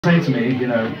Say to me, you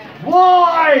know,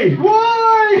 why?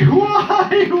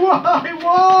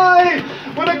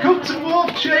 When I come to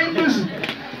Wharf Chambers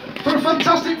for a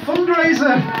fantastic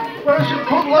fundraiser where I should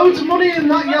put loads of money in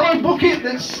that yellow bucket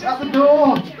that's at the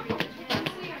door.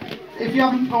 If you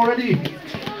haven't already.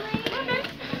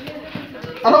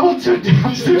 And I want to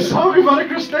dance to a song about a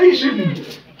crustacean.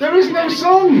 There is no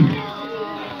song.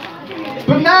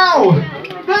 But now,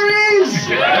 there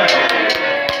is!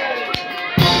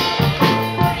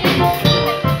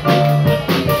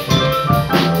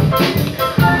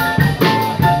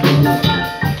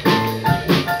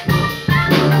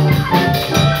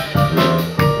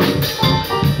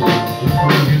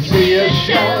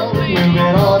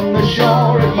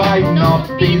 It might not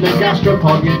be the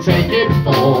gastropod you take it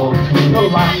for. The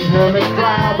land hermit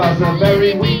crab has a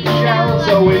very weak shell,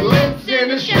 so it lives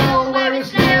in a shell where a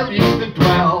snail used to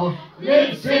dwell.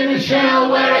 Lives in a shell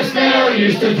where a snail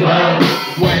used to dwell.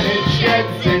 When it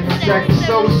sheds its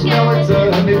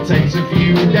exoskeleton, it takes a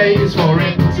few days for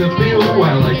it to feel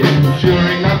well again.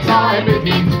 During that time it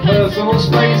needs personal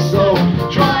space, so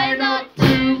try not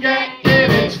to get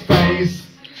in its face.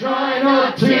 Try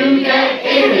not to get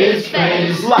in its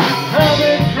face. Land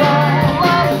hermit crab,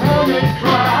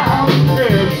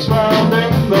 it's found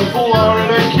in the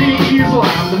Florida Keys.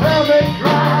 Land hermit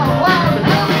crab,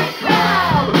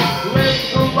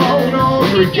 lives alone or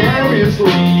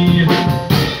gregariously.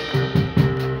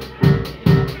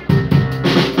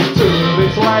 Two of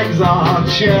its legs are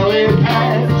shelly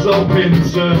pads or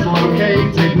pincers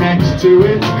located next to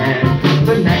its head.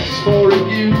 The next four it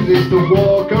uses to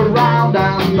walk around,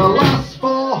 and the last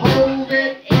four hold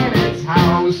it in its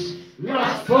house.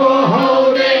 Last four